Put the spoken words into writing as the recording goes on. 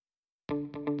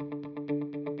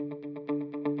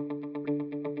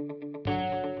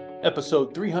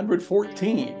Episode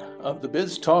 314 of the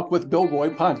Biz Talk with Bill Roy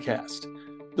podcast.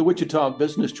 The Wichita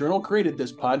Business Journal created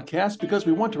this podcast because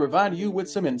we want to provide you with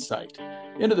some insight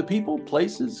into the people,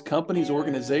 places, companies,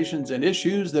 organizations, and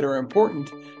issues that are important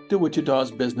to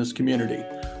Wichita's business community.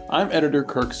 I'm editor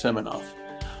Kirk Seminoff.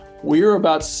 We are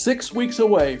about 6 weeks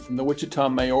away from the Wichita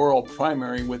mayoral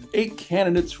primary, with 8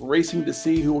 candidates racing to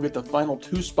see who will get the final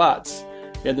 2 spots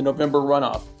in the November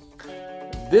runoff.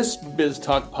 This Biz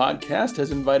Talk podcast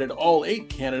has invited all 8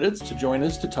 candidates to join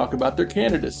us to talk about their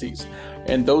candidacies,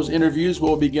 and those interviews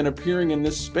will begin appearing in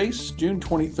this space June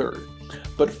 23rd.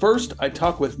 But first, I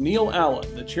talk with Neal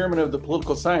Allen, the chairman of the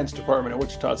Political Science Department at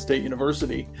Wichita State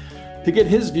University, to get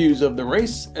his views of the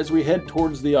race as we head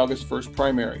towards the August 1st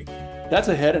primary. That's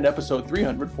ahead in episode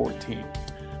 314.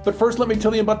 But first, let me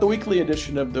tell you about the weekly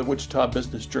edition of the Wichita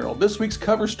Business Journal. This week's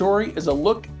cover story is a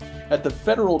look at the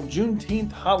federal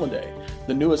Juneteenth holiday,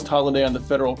 the newest holiday on the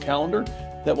federal calendar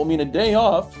that will mean a day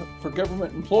off for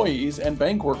government employees and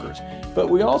bank workers. But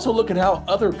we also look at how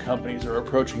other companies are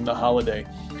approaching the holiday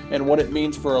and what it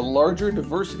means for a larger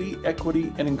diversity,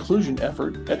 equity, and inclusion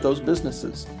effort at those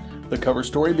businesses. The cover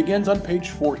story begins on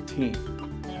page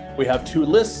 14. We have 2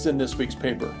 lists in this week's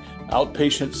paper: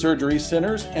 outpatient surgery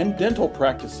centers and dental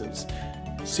practices.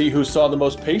 See who saw the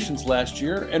most patients last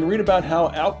year and read about how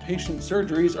outpatient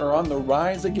surgeries are on the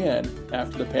rise again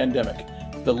after the pandemic.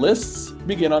 The lists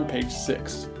begin on page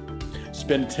 6.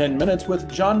 Spend 10 minutes with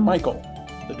John Michael,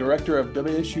 the director of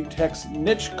WSU Tech's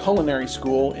niche culinary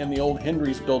school in the old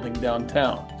Hendry's building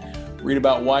downtown. Read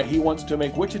about why he wants to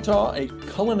make Wichita a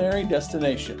culinary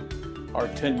destination. Our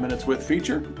 10 Minutes With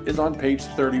feature is on page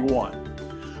 31.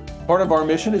 Part of our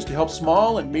mission is to help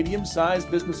small and medium-sized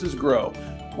businesses grow.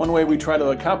 One way we try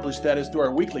to accomplish that is through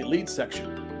our weekly lead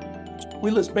section.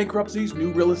 We list bankruptcies,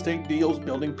 new real estate deals,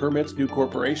 building permits, new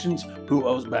corporations, who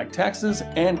owes back taxes,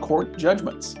 and court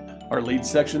judgments. Our lead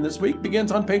section this week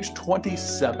begins on page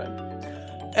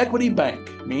 27. Equity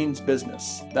Bank means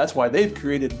business. That's why they've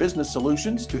created business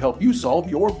solutions to help you solve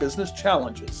your business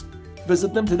challenges.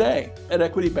 Visit them today at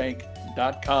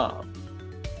equitybank.com.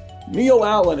 Neal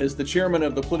Allen is the chairman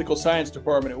of the Political Science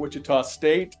Department at Wichita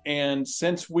State, and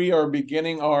since we are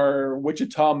beginning our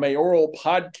Wichita mayoral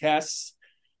podcasts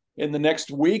in the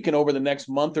next week and over the next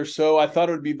month or so, I thought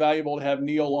it would be valuable to have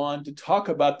Neal on to talk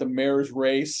about the mayor's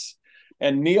race.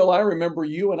 And Neal, I remember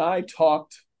you and I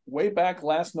talked way back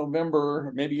last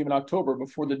November, maybe even October,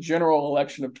 before the general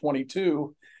election of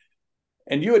 22.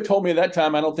 And you had told me at that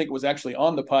time, I don't think it was actually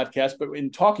on the podcast, but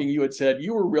in talking, you had said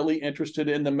you were really interested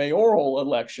in the mayoral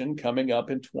election coming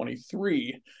up in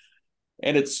 23.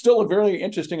 And it's still a very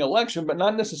interesting election, but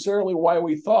not necessarily why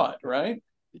we thought, right?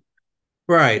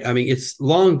 Right. I mean, it's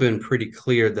long been pretty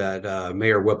clear that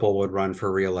Mayor Whipple would run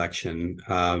for re-election,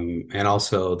 and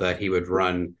also that he would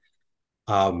run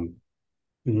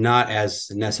not as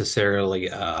necessarily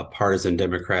a partisan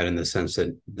Democrat in the sense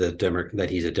that that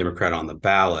he's a Democrat on the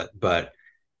ballot, but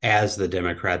as the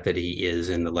Democrat that he is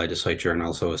in the legislature, and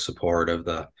also a support of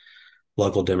the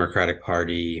local Democratic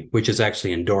Party, which has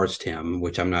actually endorsed him,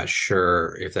 which I'm not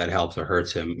sure if that helps or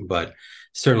hurts him, but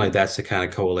certainly that's the kind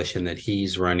of coalition that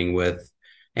he's running with,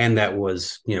 and that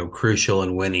was, crucial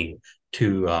in winning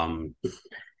 2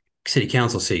 city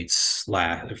council seats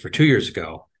for 2 years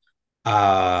ago.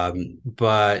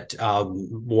 But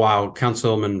while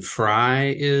Councilman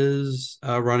Fry is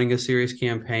running a serious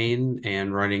campaign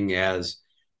and running as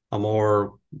a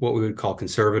more what we would call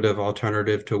conservative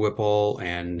alternative to Whipple,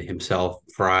 and himself,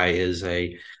 Fry, is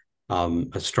a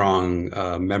strong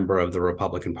member of the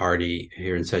Republican Party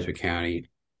here in Sedgwick County.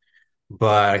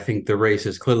 But I think the race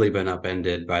has clearly been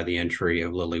upended by the entry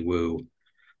of Lily Wu,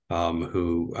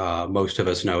 who most of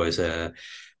us know as a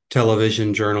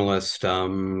television journalist.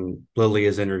 Lily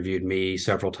has interviewed me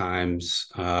several times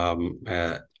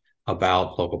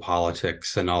about local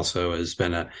politics, and also has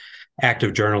been an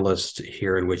active journalist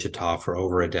here in Wichita for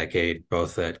over a decade,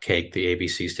 both at KAKE, the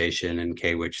ABC station, and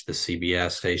KWICH, the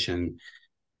CBS station.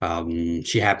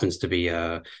 She happens to be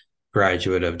a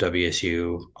graduate of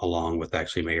WSU, along with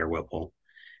actually Mayor Whipple.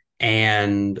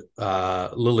 And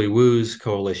Lily Wu's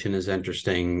coalition is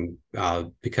interesting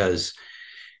because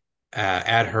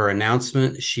at her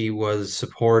announcement, she was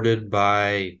supported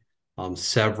by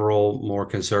several more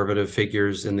conservative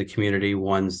figures in the community,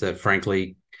 ones that,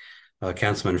 frankly,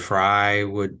 Councilman Fry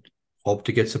would hope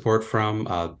to get support from,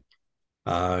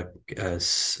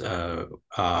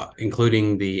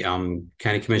 including the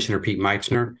County Commissioner Pete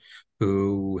Meitzner,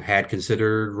 who had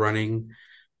considered running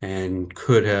and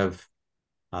could have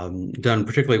done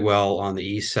particularly well on the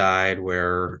east side,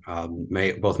 where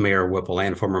both Mayor Whipple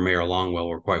and former Mayor Longwell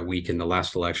were quite weak in the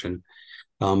last election.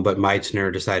 But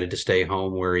Meitzner decided to stay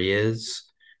home where he is,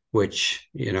 which,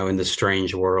 in the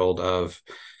strange world of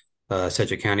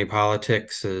Sedgwick County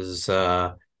politics is,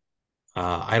 I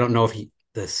don't know if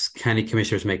the county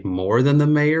commissioners make more than the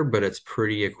mayor, but it's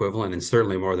pretty equivalent, and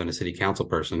certainly more than a city council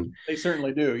person. They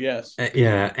certainly do, yes.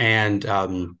 Yeah, and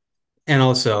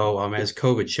also, as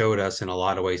COVID showed us, in a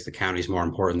lot of ways, the county is more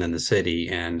important than the city,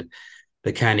 and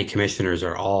the county commissioners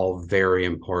are all very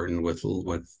important with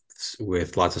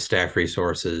lots of staff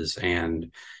resources,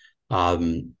 and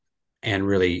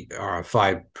really are a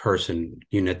 5-person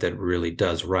unit that really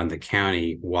does run the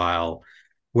county, while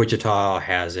Wichita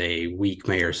has a weak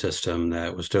mayor system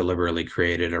that was deliberately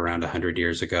created around 100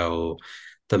 years ago.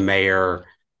 The mayor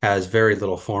has very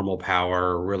little formal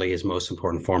power. Really, his most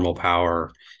important formal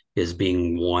power is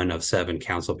being one of 7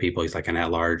 council people. He's like an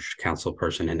at-large council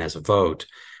person and has a vote.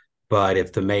 But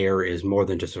if the mayor is more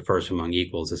than just a first among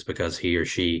equals, it's because he or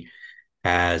she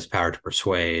has power to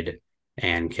persuade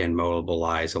and can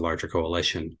mobilize a larger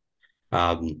coalition.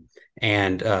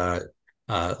 And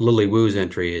Lily Wu's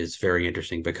entry is very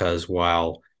interesting because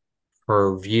while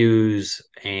her views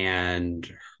and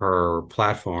her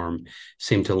platform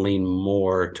seem to lean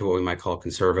more to what we might call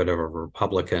conservative or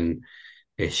Republican,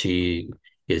 she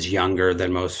is younger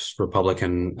than most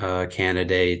Republican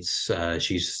candidates.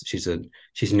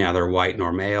 She's neither white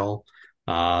nor male,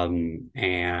 and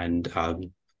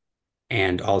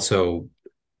also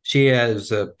she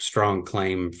has a strong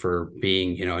claim for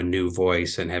being, a new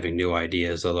voice and having new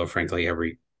ideas, although frankly,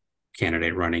 every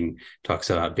candidate running talks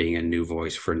about being a new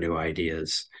voice for new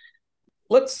ideas.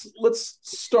 Let's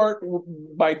start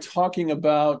by talking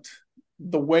about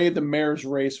the way the mayor's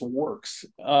race works.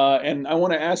 And I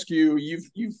want to ask you,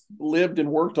 you've lived and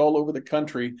worked all over the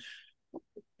country.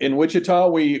 In Wichita,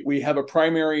 we have a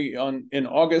primary in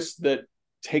August that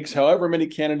takes however many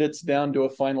candidates down to a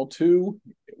final 2.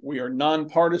 We are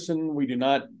nonpartisan. We do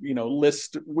not,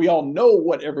 list. We all know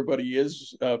what everybody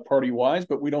is party-wise,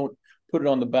 but we don't put it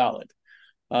on the ballot.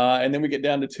 And then we get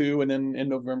down to 2, and then in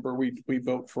November we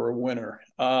vote for a winner.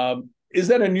 Is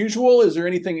that unusual? Is there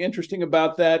anything interesting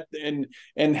about that?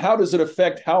 And how does it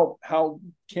affect how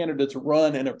candidates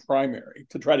run in a primary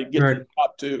to try to get to the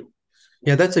top 2?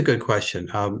 Yeah, that's a good question.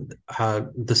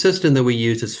 The system that we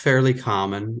use is fairly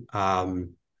common.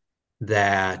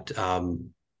 That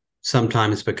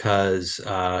sometimes because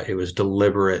it was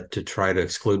deliberate to try to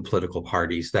exclude political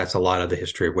parties. That's a lot of the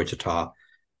history of Wichita.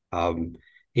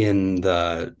 In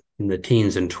the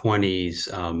teens and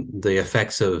 20s, the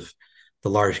effects of the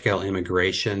large-scale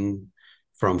immigration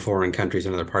from foreign countries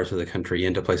and other parts of the country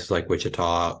into places like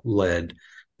Wichita led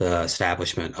the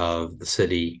establishment of the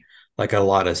city, like a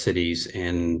lot of cities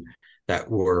that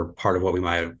were part of what we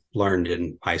might have learned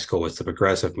in high school with the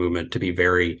progressive movement, to be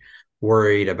very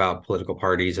worried about political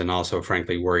parties and also,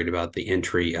 frankly, worried about the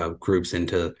entry of groups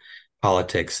into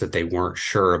politics that they weren't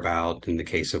sure about. In the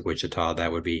case of Wichita,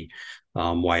 that would be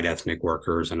white ethnic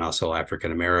workers and also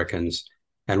African Americans.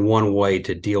 And one way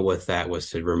to deal with that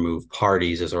was to remove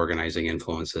parties as organizing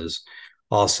influences.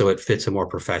 Also, it fits a more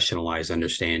professionalized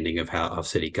understanding of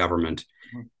city government.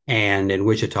 Mm-hmm. And in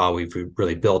Wichita, we've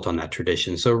really built on that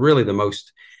tradition. So really the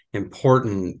most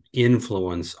important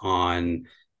influence on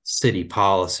city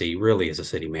policy really is a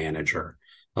city manager,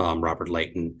 Robert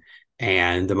Layton.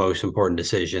 And the most important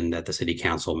decision that the city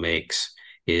council makes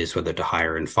is whether to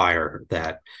hire and fire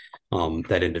that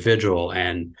individual.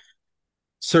 And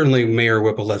certainly Mayor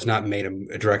Whipple has not made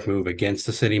a direct move against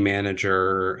the city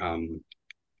manager.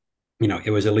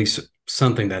 It was at least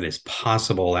something that is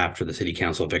possible after the city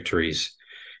council victories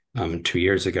 2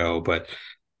 years ago. But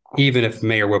even if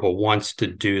Mayor Whipple wants to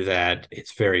do that,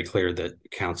 it's very clear that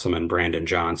Councilman Brandon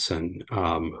Johnson,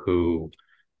 who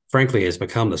frankly has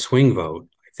become the swing vote,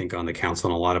 I think, on the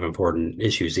council on a lot of important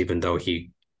issues, even though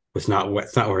it's not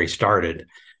where he started.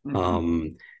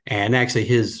 Mm-hmm. And actually,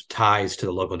 his ties to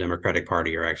the local Democratic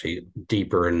Party are actually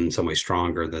deeper and in some ways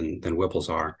stronger than Whipple's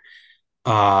are.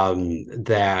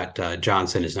 That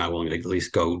Johnson is not willing to at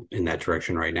least go in that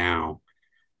direction right now.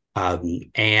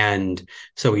 And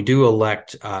so we do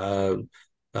elect candidates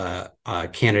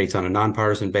on a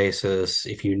nonpartisan basis.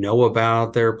 If you know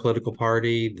about their political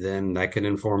party, then that can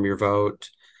inform your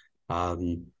vote.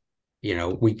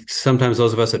 We sometimes,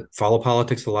 those of us that follow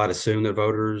politics a lot, assume that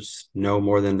voters know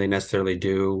more than they necessarily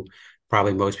do.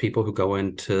 Probably most people who go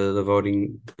into the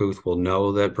voting booth will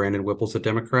know that Brandon Whipple's a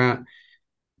Democrat.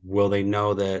 Will they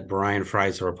know that Brian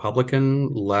Fry's a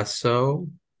Republican? Less so.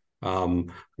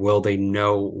 Will they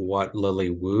know what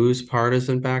Lily Wu's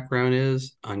partisan background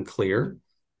is? Unclear.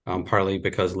 partly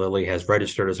because Lily has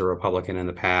registered as a Republican in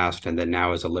the past and then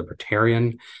now as a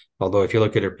libertarian. Although if you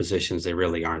look at her positions, they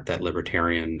really aren't that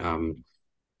libertarian.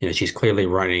 She's clearly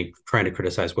trying to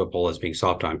criticize Whipple as being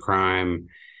soft on crime.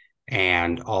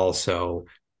 And also,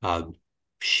 uh,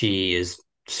 she is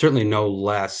certainly no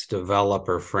less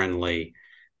developer friendly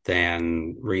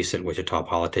than recent Wichita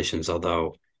politicians,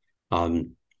 although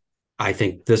um, I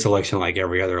think this election, like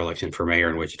every other election for mayor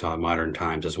in Wichita in modern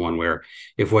times, is one where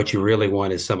if what you really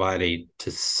want is somebody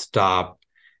to stop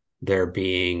there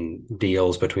being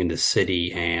deals between the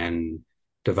city and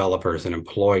developers and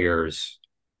employers,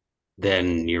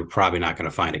 then you're probably not going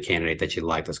to find a candidate that you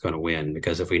like that's going to win.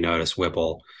 Because if we notice,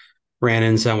 Whipple ran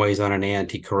in some ways on an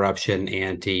anti-corruption,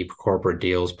 anti-corporate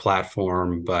deals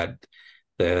platform, but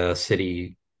the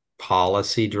city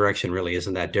policy direction really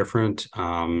isn't that different.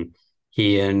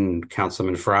 He and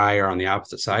Councilman Fry are on the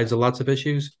opposite sides of lots of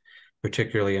issues,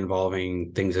 particularly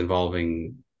involving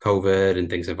COVID and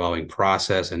things involving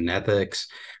process and ethics.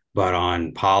 But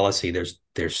on policy,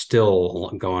 they're still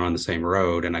going on the same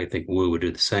road, and I think Wu would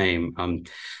do the same.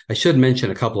 I should mention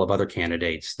a couple of other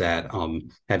candidates that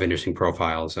have interesting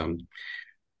profiles.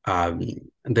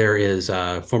 There is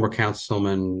former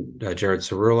Councilman Jared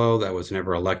Cerullo that was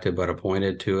never elected but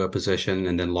appointed to a position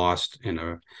and then lost in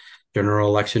a general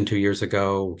election 2 years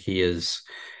ago. He is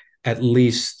at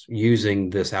least using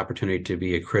this opportunity to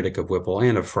be a critic of Whipple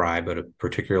and of Fry, but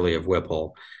particularly of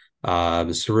Whipple.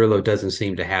 Cerullo doesn't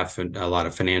seem to have a lot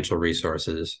of financial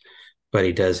resources, but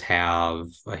he does have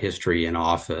a history in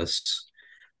office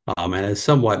and a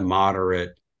somewhat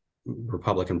moderate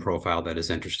Republican profile that is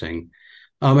interesting.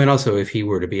 And also, if he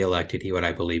were to be elected, he would,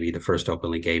 I believe, be the first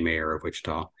openly gay mayor of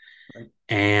Wichita. Right.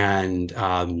 And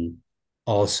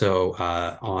also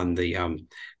on the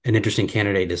an interesting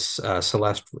candidate is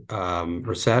Celeste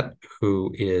Reset,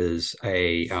 who is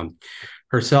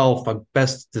herself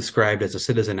best described as a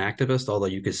citizen activist, although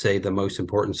you could say the most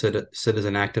important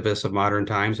citizen activist of modern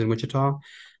times in Wichita.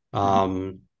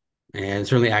 And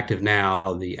certainly active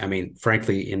now.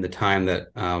 Frankly, in the time that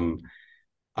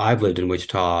I've lived in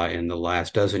Wichita in the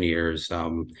last dozen years,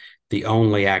 the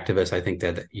only activist I think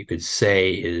that you could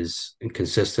say is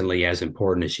consistently as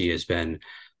important as she has been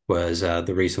was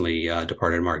the recently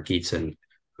departed Mark Geetson,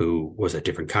 who was a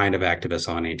different kind of activist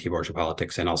on anti-abortion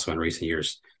politics and also in recent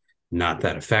years not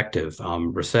that effective.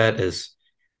 Reset is,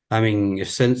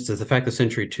 since the fact that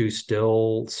Century 2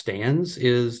 still stands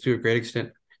is to a great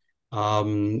extent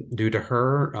due to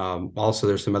her. Also,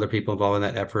 there's some other people involved in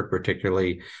that effort,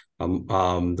 particularly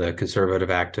the conservative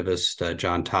activist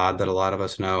John Todd that a lot of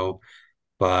us know.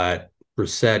 But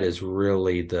Reset is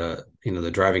really the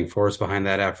driving force behind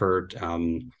that effort.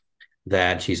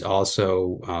 That she's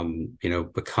also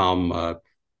become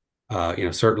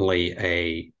certainly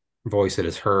a voice that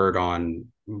is heard on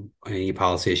any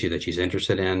policy issue that she's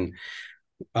interested in.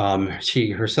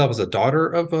 She herself is a daughter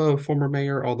of a former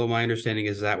mayor, although my understanding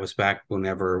is that was back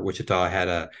whenever Wichita had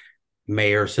a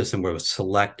mayor system where it was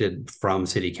selected from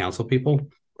city council people.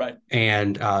 Right.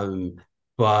 And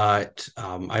but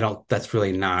I don't, that's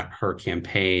really not her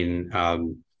campaign.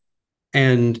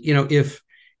 And if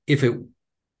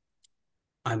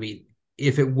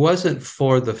it wasn't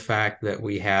for the fact that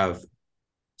we have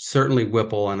certainly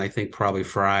Whipple, and I think probably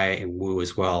Fry and Wu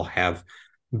as well, have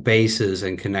bases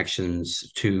and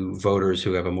connections to voters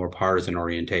who have a more partisan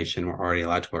orientation or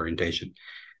ideological orientation,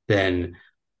 then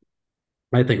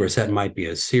I think Reset might be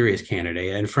a serious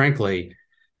candidate. And frankly,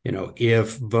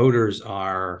 if voters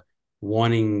are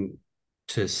wanting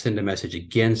to send a message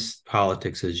against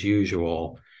politics as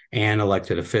usual and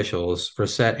elected officials,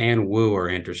 Reset and Wu are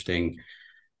interesting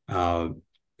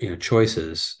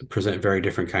choices, present very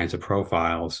different kinds of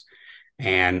profiles.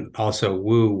 And also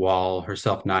Wu, while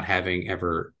herself not having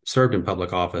ever served in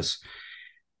public office,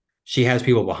 she has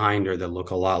people behind her that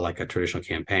look a lot like a traditional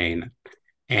campaign.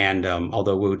 And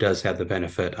although Wu does have the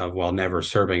benefit of, while never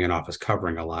serving in office,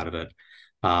 covering a lot of it.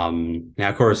 Now,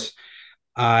 of course,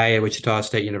 I at Wichita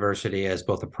State University, as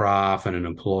both a prof and an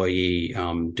employee,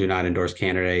 do not endorse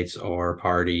candidates or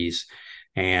parties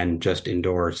and just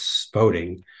endorse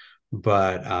voting.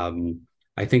 But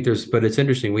I think but it's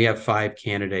interesting. We have 5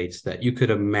 candidates that you could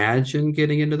imagine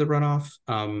getting into the runoff.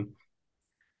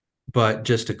 But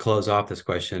just to close off this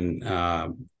question,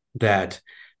 that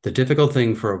the difficult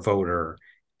thing for a voter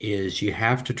is you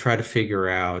have to try to figure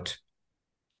out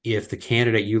if the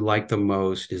candidate you like the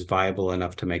most is viable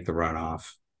enough to make the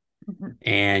runoff. Mm-hmm.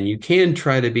 And you can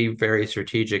try to be very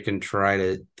strategic and try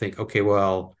to think, okay,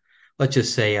 well, let's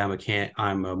just say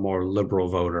I'm a more liberal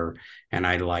voter and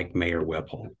I like Mayor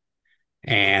Whipple.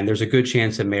 And there's a good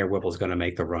chance that Mayor Whipple is going to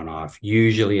make the runoff.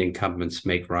 Usually incumbents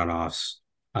make runoffs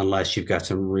unless you've got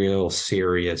some real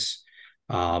serious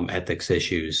ethics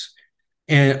issues.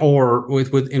 And or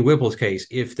with in Whipple's case,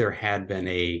 if there had been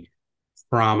a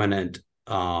prominent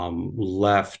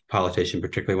left politician,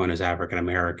 particularly one who's African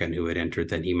American, who had entered,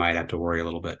 then he might have to worry a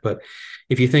little bit. But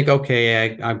if you think,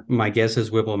 okay, my guess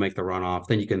is Whipple will make the runoff,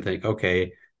 then you can think,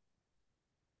 okay,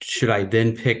 should I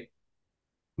then pick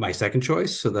my second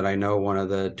choice so that I know one of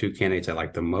the two candidates I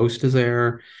like the most is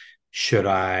there? Should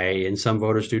I, and some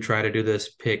voters do try to do this,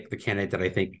 pick the candidate that I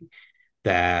think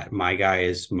that my guy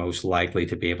is most likely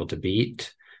to be able to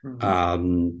beat? Because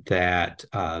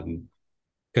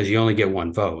you only get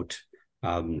one vote.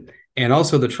 And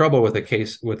also the trouble with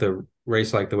a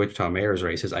race like the Wichita mayor's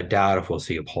race is I doubt if we'll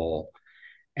see a poll.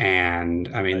 And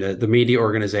I mean, the media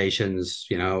organizations,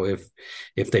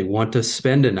 if they want to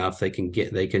spend enough, they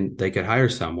could hire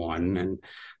someone,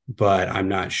 but I'm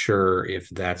not sure if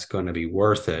that's going to be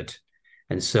worth it.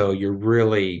 And so you're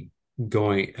really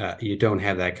you don't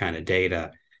have that kind of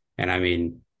data. And I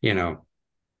mean,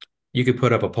 you could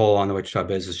put up a poll on the Wichita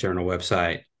Business Journal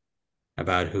website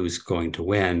about who's going to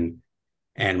win.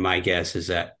 And my guess is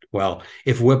that, well,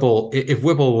 if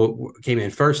Whipple came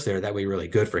in first there, that would be really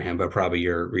good for him, but probably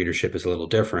your readership is a little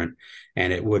different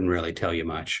and it wouldn't really tell you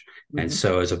much. Mm-hmm. And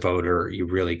so as a voter, you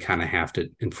really kind of have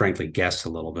to, and frankly, guess a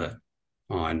little bit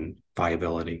on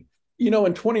viability. In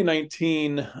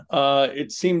 2019,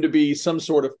 it seemed to be some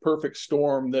sort of perfect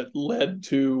storm that led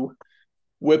to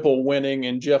Whipple winning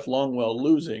and Jeff Longwell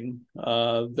losing.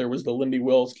 There was the Lindy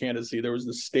Wells candidacy. There was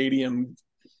the stadium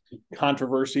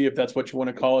controversy, if that's what you want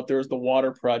to call it. There was the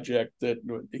water project that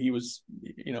he was,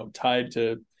 tied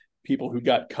to people who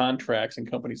got contracts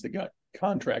and companies that got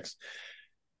contracts.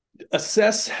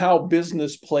 Assess how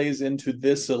business plays into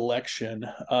this election.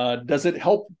 Does it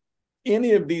help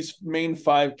any of these main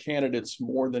five candidates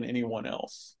more than anyone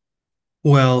else?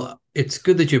 Well, it's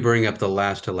good that you bring up the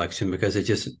last election because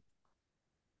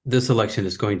this election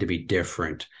is going to be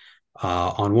different.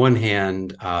 On one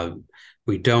hand,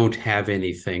 we don't have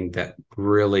anything that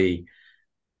really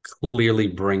clearly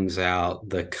brings out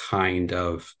the kind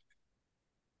of,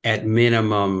 at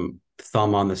minimum,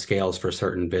 thumb on the scales for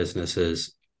certain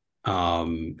businesses.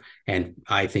 And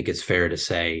I think it's fair to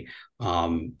say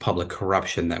public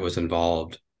corruption that was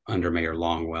involved under Mayor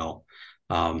Longwell.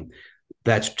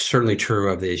 That's certainly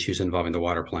true of the issues involving the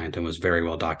water plant and was very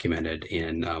well documented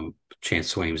in Chance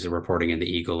Swaim's reporting in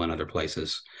the Eagle and other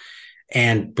places.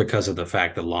 And because of the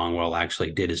fact that Longwell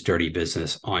actually did his dirty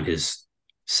business on his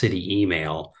city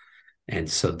email. And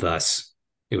so thus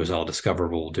it was all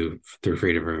discoverable through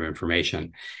freedom of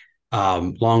information.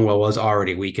 Longwell was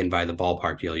already weakened by the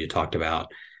ballpark deal you talked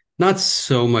about. Not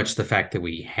so much the fact that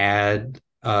we had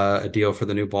a deal for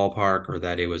the new ballpark or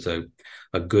that it was a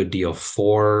good deal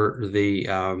for the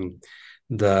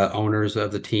owners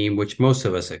of the team, which most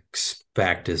of us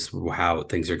expect is how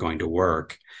things are going to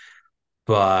work.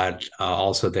 But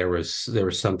also there were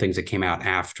some things that came out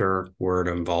afterward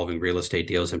involving real estate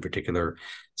deals, in particular,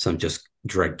 some just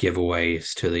direct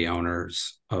giveaways to the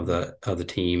owners of the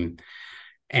team.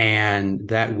 And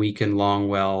that weakened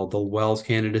Longwell. The Wells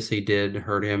candidacy did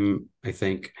hurt him, I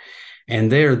think. And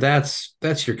that's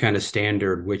your kind of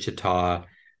standard Wichita,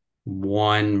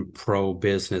 one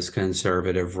pro-business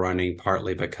conservative running,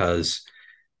 partly because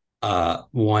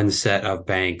one set of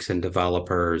banks and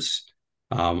developers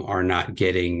are not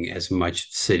getting as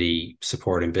much city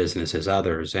support in business as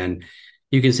others. And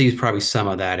you can see probably some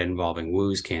of that involving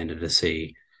Wu's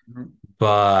candidacy. Mm-hmm.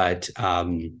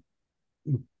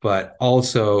 But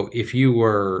also, if you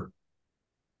were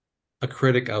a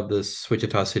critic of this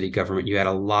Wichita city government, you had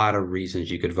a lot of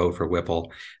reasons you could vote for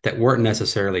Whipple that weren't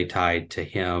necessarily tied to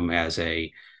him as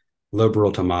a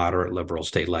liberal to moderate liberal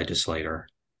state legislator.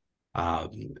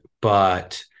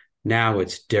 But now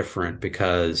it's different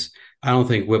because I don't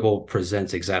think Whipple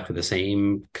presents exactly the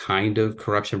same kind of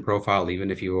corruption profile,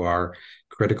 even if you are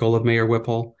critical of Mayor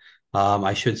Whipple.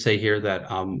 I should say here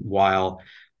that while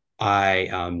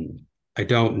I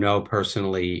don't know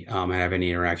personally have any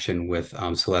interaction with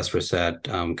Celeste Reset,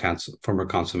 former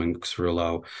Councilman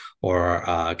Cerullo,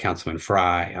 or Councilman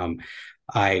Fry.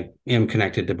 I am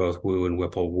connected to both Wu and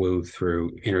Whipple. Wu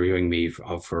through interviewing me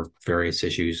for various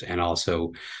issues, and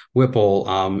also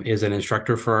Whipple is an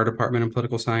instructor for our department in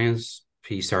political science.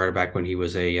 He started back when he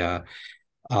was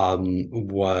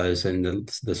was in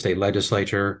the state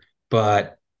legislature,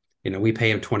 but we pay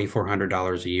him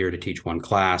 $2,400 a year to teach one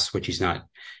class, which he's not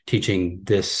teaching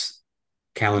this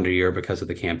calendar year because of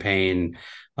the campaign.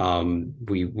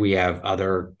 We have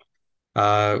other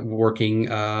working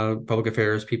public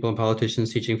affairs people and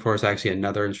politicians teaching for us. Actually,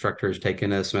 another instructor has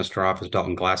taken a semester off, is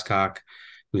Dalton Glasscock,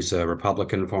 who's a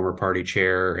Republican, former party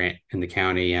chair in the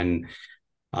county, and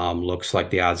looks like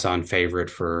the odds-on favorite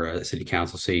for a city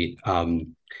council seat.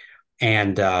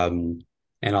 And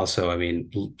also, I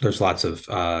mean, there's lots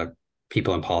of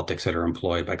people in politics that are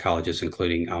employed by colleges,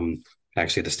 including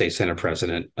actually the state senate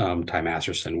president, Ty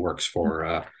Masterson, works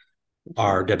for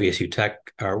our WSU Tech,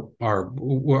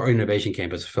 our innovation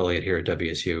campus affiliate here at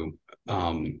WSU,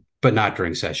 but not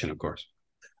during session, of course.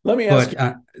 Let me ask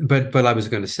you. But I was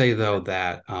going to say though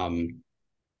that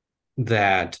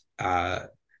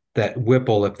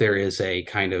Whipple, if there is a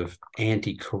kind of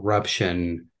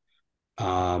anti-corruption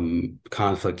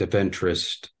conflict of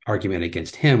interest argument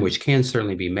against him, which can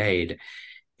certainly be made,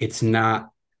 it's not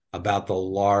about the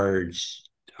large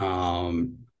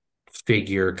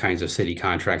figure kinds of city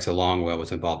contracts that Longwell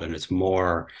was involved in. It's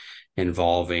more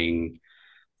involving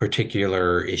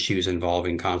particular issues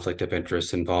involving conflict of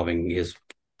interest, involving his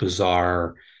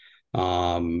bizarre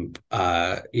a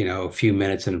few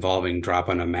minutes involving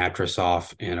dropping a mattress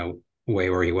off in a way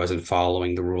where he wasn't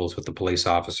following the rules with the police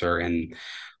officer and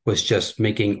was just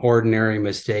making ordinary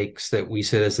mistakes that we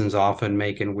citizens often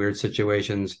make in weird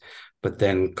situations, but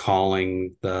then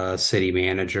calling the city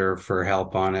manager for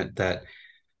help on it. That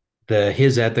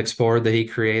his ethics board that he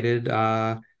created,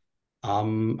 I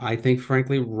think,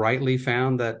 frankly, rightly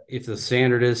found that if the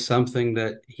standard is something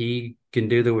that he can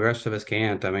do that the rest of us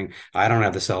can't. I mean, I don't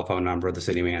have the cell phone number of the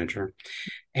city manager,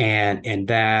 and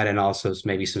that, and also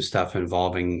maybe some stuff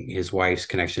involving his wife's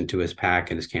connection to his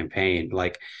PAC and his campaign.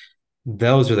 Like,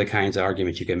 those are the kinds of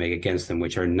arguments you can make against them,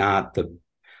 which are not the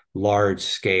large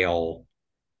scale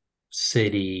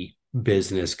city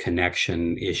business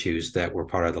connection issues that were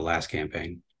part of the last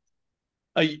campaign.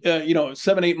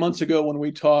 7-8 months ago when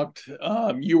we talked,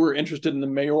 you were interested in the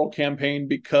mayoral campaign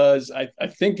because I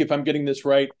think, if I'm getting this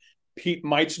right, Pete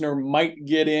Meitzner might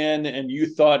get in, and you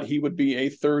thought he would be a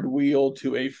third wheel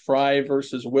to a Fry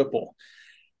versus Whipple.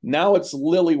 Now it's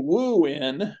Lily Wu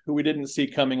in, who we didn't see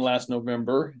coming last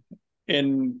November,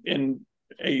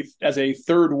 as a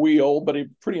third wheel, but a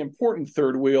pretty important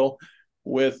third wheel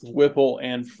with Whipple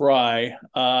and Fry.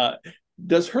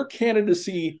 Does her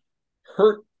candidacy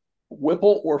hurt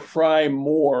Whipple or Fry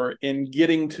more in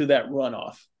getting to that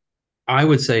runoff? I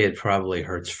would say it probably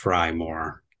hurts Fry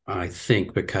more, I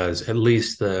think, because at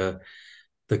least the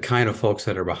kind of folks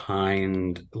that are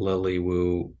behind Lily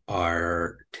Wu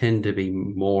tend to be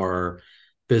more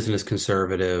business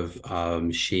conservative.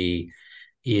 She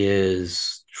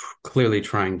is clearly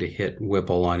trying to hit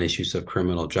Whipple on issues of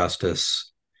criminal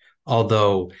justice,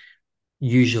 although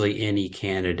usually any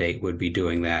candidate would be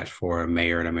doing that for a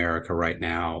mayor in America right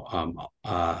now,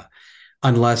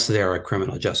 unless they're a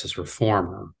criminal justice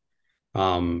reformer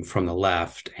from the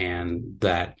left, and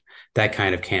that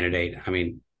kind of candidate. I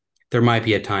mean, there might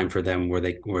be a time for them where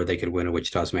they could win a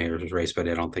Wichita's mayor's race, but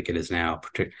I don't think it is now.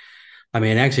 I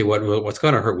mean, actually, what's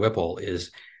going to hurt Whipple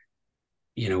is,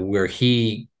 where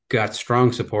he got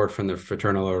strong support from the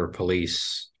Fraternal Order of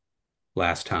Police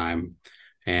last time,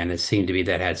 and it seemed to be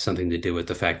that had something to do with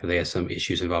the fact that they had some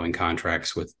issues involving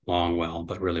contracts with Longwell,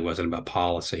 but really wasn't about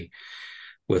policy.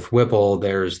 With Whipple,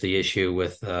 there's the issue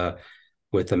with the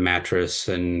mattress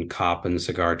and cop and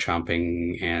cigar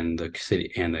chomping and the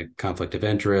city and the conflict of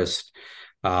interest.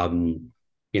 There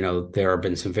have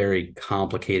been some very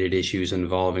complicated issues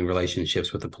involving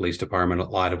relationships with the police department, a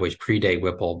lot of which predate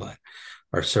Whipple, but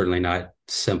are certainly not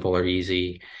simple or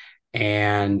easy.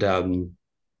 And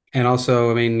also,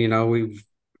 I mean,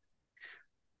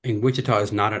 Wichita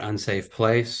is not an unsafe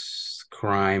place.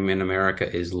 Crime in America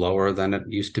is lower than it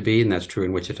used to be, and that's true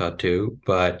in Wichita too.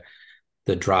 But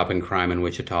the drop in crime in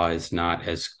Wichita is not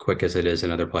as quick as it is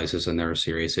in other places, and there are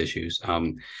serious issues.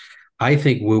 I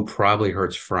think Wu probably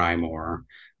hurts Fry more,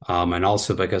 and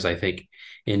also because I think,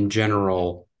 in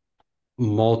general,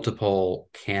 multiple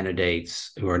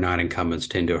candidates who are not incumbents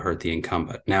tend to hurt the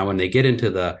incumbent. Now, when they get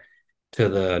into the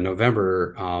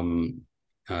November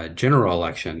general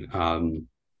election,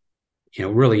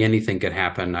 really anything could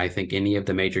happen. I think any of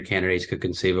the major candidates could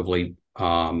conceivably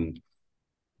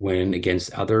win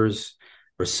against others.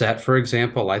 Reset, for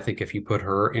example, I think if you put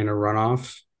her in a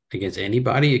runoff against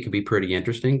anybody, it could be pretty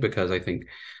interesting, because I think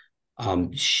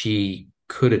she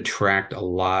could attract a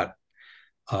lot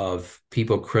of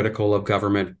people critical of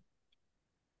government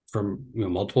from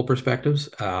multiple perspectives.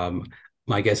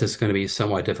 My guess is going to be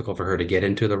somewhat difficult for her to get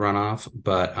into the runoff,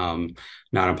 but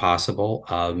not impossible.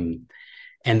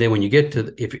 And then when you get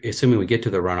to, assuming we get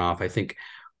to the runoff, I think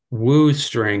Wu's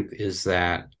strength is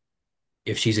that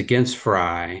if she's against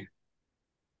Fry,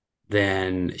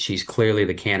 then she's clearly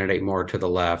the candidate more to the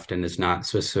left and is not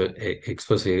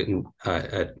explicitly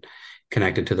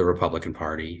connected to the Republican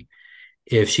Party.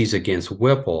 If she's against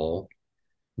Whipple,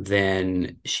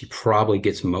 then she probably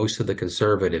gets most of the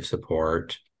conservative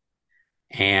support,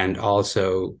 and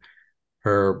also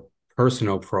her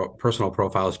personal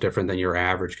profile is different than your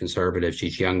average conservative.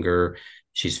 She's younger,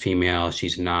 she's female,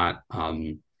 she's not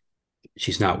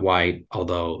white,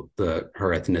 although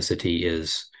her ethnicity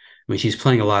is. I mean, she's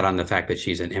playing a lot on the fact that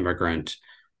she's an immigrant,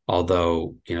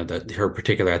 although her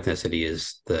particular ethnicity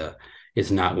is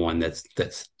not one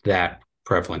that's that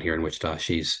prevalent here in Wichita.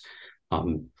 She's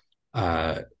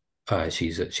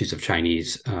she's of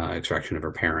Chinese extraction of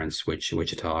her parents, which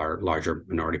Wichita are larger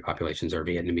minority populations are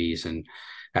Vietnamese and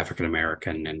African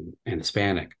American and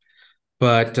Hispanic.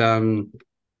 But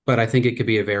I think it could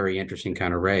be a very interesting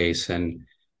kind of race. And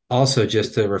also,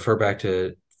 just to refer back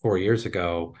to 4 years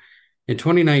ago, in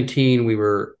 2019, we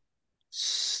were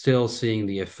still seeing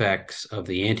the effects of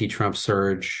the anti-Trump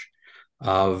surge,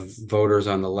 of voters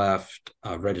on the left,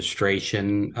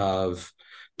 registration of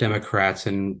Democrats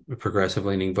and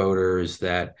progressive-leaning voters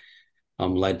that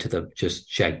led to the just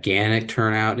gigantic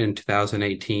turnout in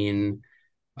 2018.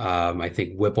 I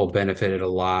think Whipple benefited a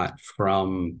lot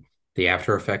from the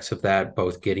after effects of that,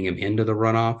 both getting him into the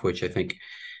runoff, which I think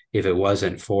if it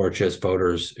wasn't for just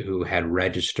voters who had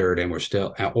registered and were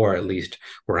still, or at least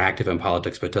were active in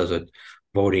politics, but does it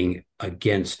voting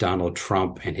against Donald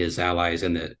Trump and his allies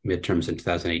in the midterms in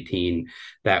 2018,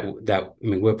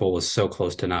 Whipple was so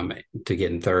close to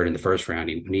getting third in the first round.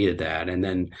 He needed that. And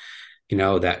then,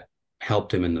 that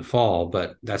helped him in the fall,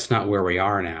 but that's not where we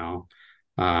are now.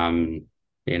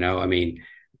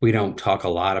 We don't talk a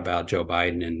lot about Joe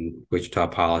Biden and Wichita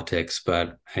politics,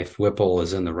 but if Whipple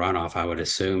is in the runoff, I would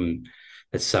assume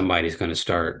that somebody's going to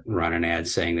start running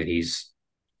ads saying that he's,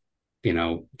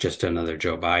 just another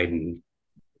Joe Biden.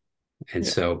 And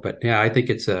so, but yeah, I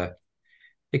think it ought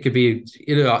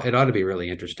to be really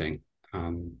interesting.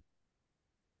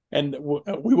 And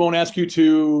we won't ask you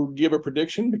to give a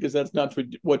prediction because that's not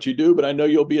what you do, but I know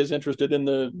you'll be as interested in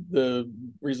the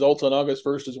results on August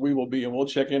 1st as we will be, and we'll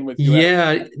check in with you.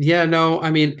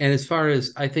 And as far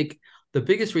as, I think the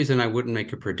biggest reason I wouldn't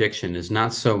make a prediction is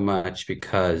not so much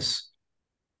because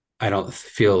I don't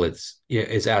feel it's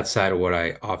outside of what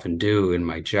I often do in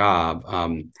my job.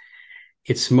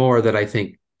 It's more that I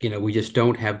think, we just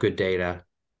don't have good data.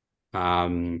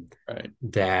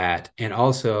 Right. And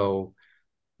also,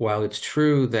 while it's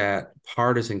true that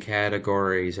partisan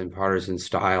categories and partisan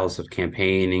styles of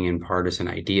campaigning and partisan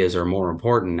ideas are more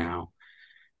important now.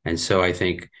 And so I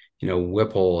think,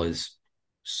 Whipple is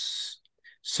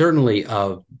certainly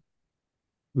of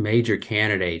major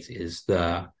candidates is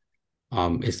the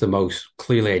most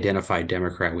clearly identified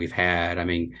Democrat we've had. I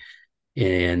mean,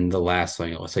 in the last,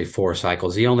 let's say 4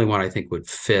 cycles, the only one I think would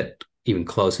fit even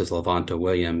close is Lavonda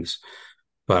Williams.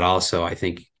 But also, I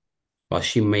think while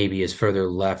she maybe is further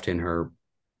left in her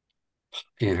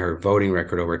voting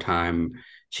record over time,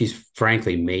 she's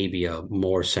frankly maybe a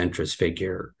more centrist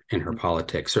figure in her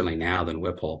politics, certainly now, than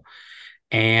Whipple.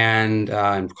 And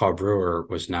Carl Brewer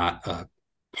was not a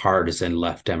partisan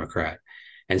left Democrat.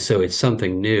 And so it's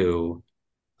something new.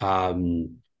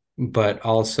 But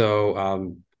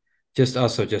also,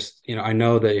 I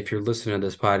know that if you're listening to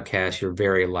this podcast, you're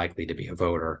very likely to be a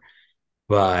voter.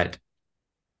 But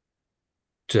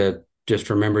to just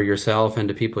remember yourself and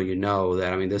to people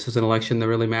that, this is an election that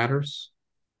really matters.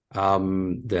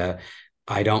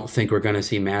 I don't think we're going to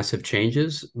see massive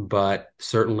changes, but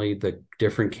certainly the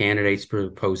different candidates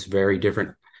propose very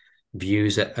different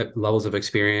views at levels of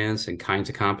experience and kinds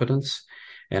of competence.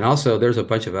 And also there's a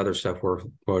bunch of other stuff we're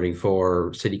voting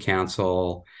for, city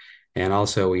council, and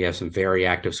also we have some very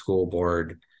active school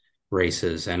board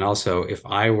races. And also, if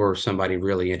I were somebody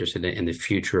really interested in the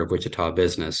future of Wichita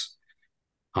business,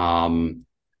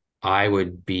 I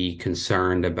would be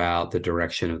concerned about the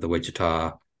direction of the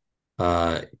Wichita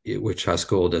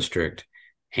School District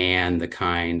and the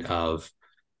kind of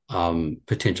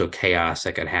potential chaos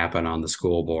that could happen on the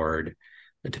school board,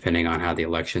 depending on how the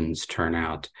elections turn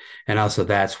out. And also,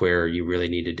 that's where you really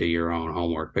need to do your own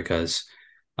homework because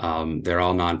they're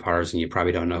all nonpartisan. You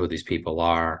probably don't know who these people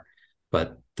are,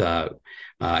 but I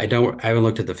haven't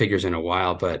looked at the figures in a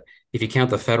while, but if you count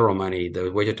the federal money, the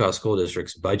Wichita School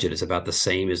District's budget is about the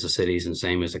same as the cities and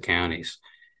same as the counties.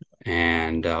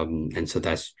 And so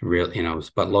that's real,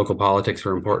 but local politics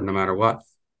are important no matter what.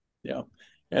 Yeah.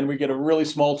 And we get a really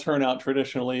small turnout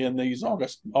traditionally in these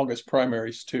August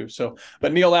primaries too. So,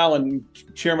 but Neal Allen,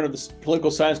 chairman of the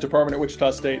Political Science Department at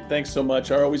Wichita State, thanks so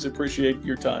much. I always appreciate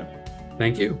your time.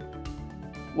 Thank you.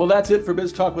 Well, that's it for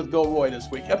Biz Talk with Bill Roy this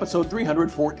week, episode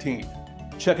 314.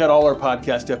 Check out all our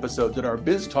podcast episodes at our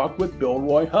Biz Talk with Bill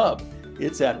Roy hub.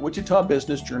 It's at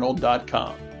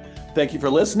wichitabusinessjournal.com. Thank you for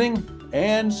listening.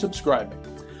 and subscribing.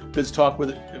 Biz Talk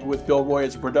with Bill Roy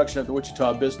is a production of the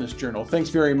Wichita Business Journal. Thanks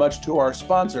very much to our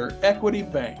sponsor, Equity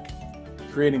Bank.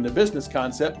 Creating the business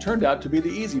concept turned out to be the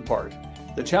easy part.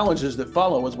 The challenges that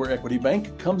follow is where Equity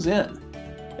Bank comes in.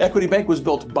 Equity Bank was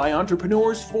built by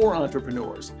entrepreneurs for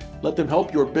entrepreneurs. Let them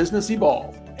help your business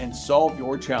evolve and solve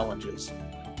your challenges.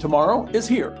 Tomorrow is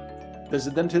here.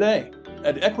 Visit them today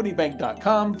at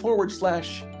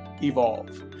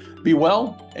equitybank.com/evolve. Be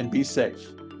well and be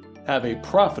safe. Have a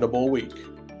profitable week.